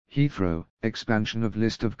Heathrow, expansion of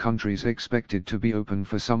list of countries expected to be open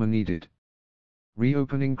for summer needed.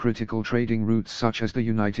 Reopening critical trading routes such as the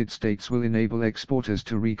United States will enable exporters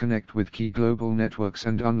to reconnect with key global networks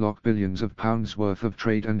and unlock billions of pounds worth of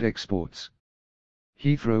trade and exports.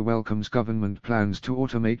 Heathrow welcomes government plans to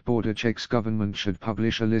automate border checks. Government should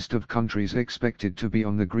publish a list of countries expected to be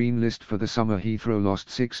on the green list for the summer. Heathrow lost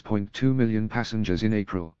 6.2 million passengers in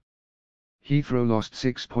April. Heathrow lost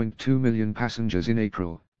 6.2 million passengers in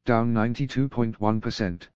April, down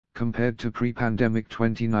 92.1%, compared to pre-pandemic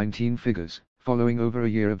 2019 figures, following over a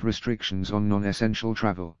year of restrictions on non-essential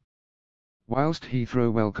travel. Whilst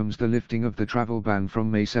Heathrow welcomes the lifting of the travel ban from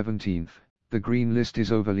May 17, the green list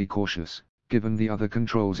is overly cautious, given the other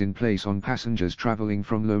controls in place on passengers traveling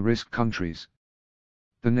from low-risk countries.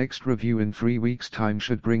 The next review in 3 weeks' time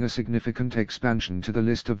should bring a significant expansion to the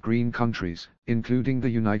list of green countries, including the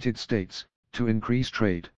United States, to increase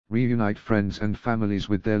trade, reunite friends and families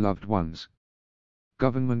with their loved ones.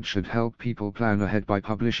 Government should help people plan ahead by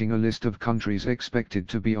publishing a list of countries expected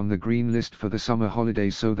to be on the green list for the summer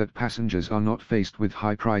holidays so that passengers are not faced with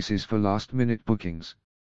high prices for last-minute bookings.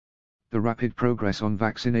 The rapid progress on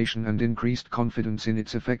vaccination and increased confidence in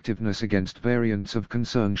its effectiveness against variants of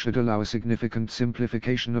concern should allow a significant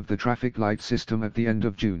simplification of the traffic light system at the end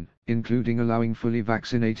of June, including allowing fully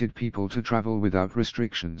vaccinated people to travel without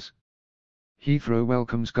restrictions. Heathrow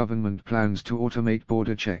welcomes government plans to automate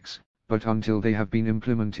border checks, but until they have been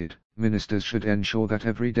implemented, ministers should ensure that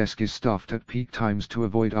every desk is staffed at peak times to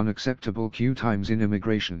avoid unacceptable queue times in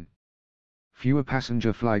immigration. Fewer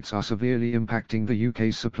passenger flights are severely impacting the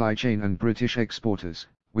UK's supply chain and British exporters,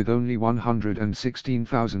 with only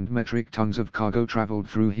 116,000 metric tons of cargo travelled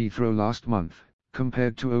through Heathrow last month,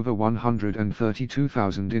 compared to over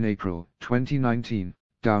 132,000 in April 2019,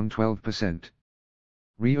 down 12%.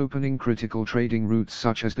 Reopening critical trading routes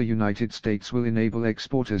such as the United States will enable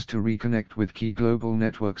exporters to reconnect with key global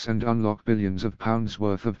networks and unlock billions of pounds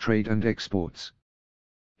worth of trade and exports.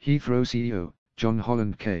 Heathrow CEO, John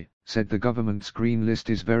Holland K., said the government's green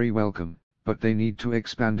list is very welcome, but they need to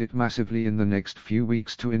expand it massively in the next few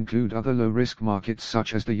weeks to include other low-risk markets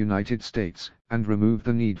such as the United States, and remove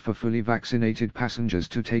the need for fully vaccinated passengers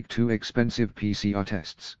to take too expensive PCR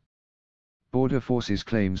tests. Border Forces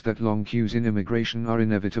claims that long queues in immigration are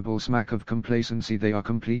inevitable. Smack of complacency. They are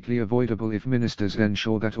completely avoidable if ministers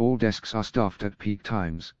ensure that all desks are staffed at peak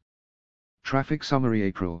times. Traffic summary.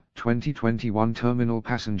 April 2021 terminal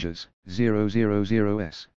passengers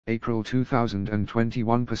 000s, April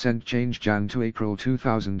 2021% change. Jan to April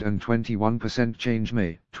 2021% change.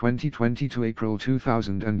 May 2022 April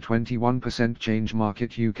 2021% change.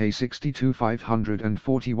 Market UK 62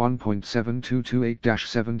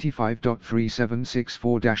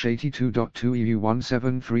 542.7228-75.3764-82.2 EU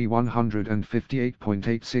 173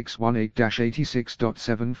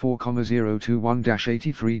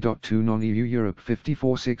 158.8618-86.74,021-83.2 non-EU Europe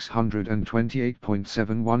 54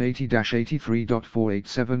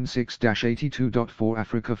 628.7180-83.48776-82.4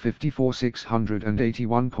 Africa 54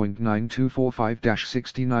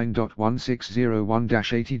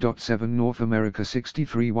 681.9245-69.1601-80.7 North America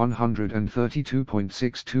 63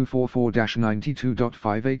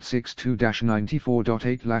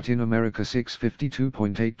 132.6244-92.5862-94.8 Latin America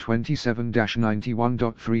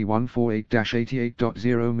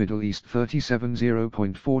 652.827-91.3148-88.0 Middle East 37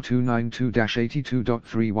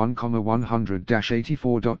 0.4292-82.31,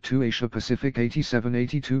 100-84.2 Asia Pacific 87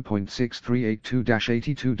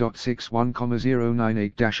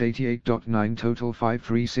 82.6382-82.61, 098-88.9 Total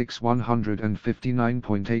 536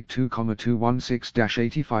 159.82,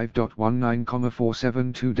 216-85.19,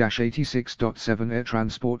 472-86.7 Air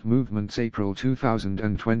Transport Movements April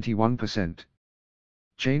 2021%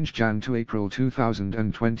 change. Jan to April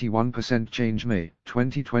 2021% change. May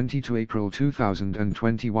 2020 to April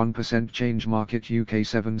 2021% change. Market UK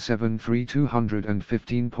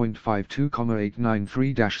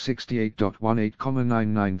 773215.52,893-68.18,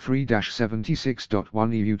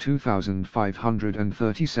 993-76.1 EU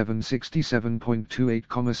 2537 67.28,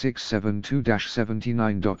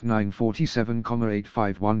 672-79.947,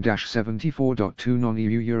 851-74.2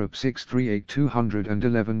 non-EU Europe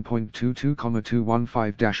 638-211.22,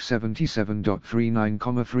 215-77.39,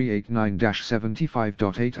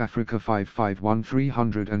 389-75.8 Africa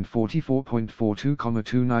 551-344.42,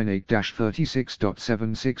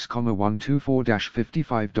 298-36.76,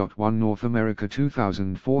 124-55.1 North America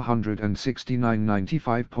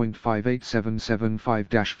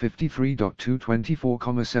 2469-95.58775-53.2,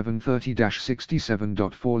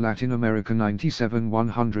 24,730-67.4 Latin America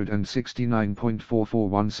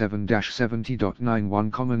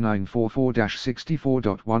 97-169.4417-70.91, 944-64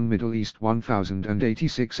 34.1 Middle East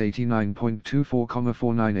 1086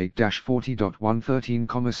 89.24,498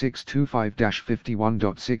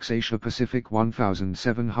 40.113,625 Asia Pacific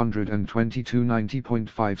 1722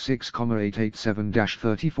 90.56,887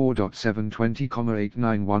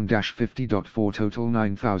 34.720,891 50.4 Total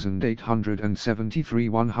 9873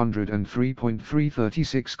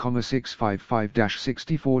 103.336,655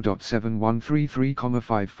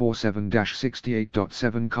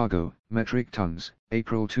 64.713,547 Cargo, metric tons,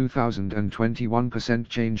 April 2021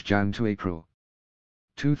 change Jan to April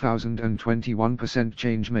 2021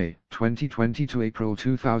 change May 2020 to April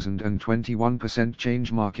 2021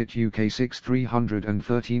 change Market UK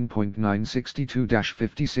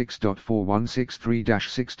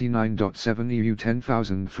 6313.962-56.4163-69.7 EU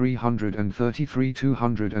 10,333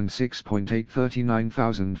 206.8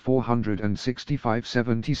 39,465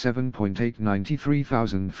 77.8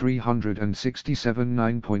 93,367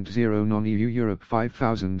 9.0 non-EU Europe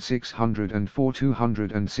 5,604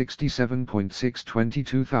 267.6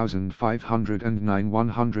 22,509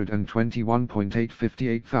 121.8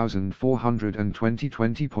 58,420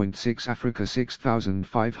 20.6 Africa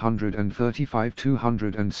 6,535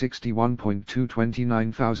 261.2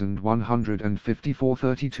 29,154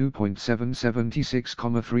 32.7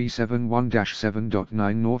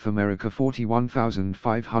 76,371-7.9 North America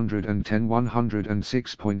 41,510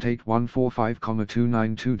 106.8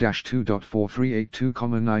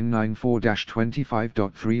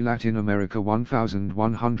 145,292-2.4382,994-25.3 Latin America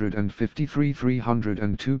 1,153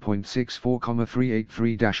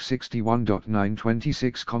 302.64,383-61.9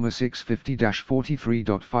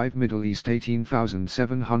 26,650-43.5 Middle East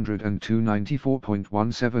 18,702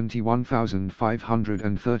 94.170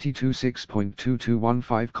 1,532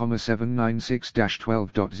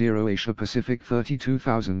 6.2215,796-12.0 Asia Pacific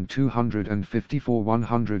 32,254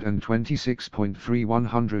 126.3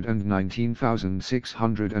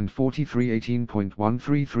 119,643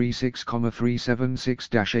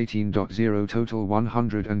 18.1336,376-18.0 Total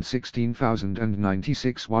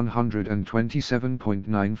 116,096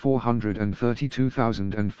 127.9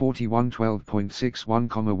 432,041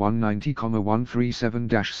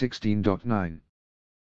 12.61,190,137-16.9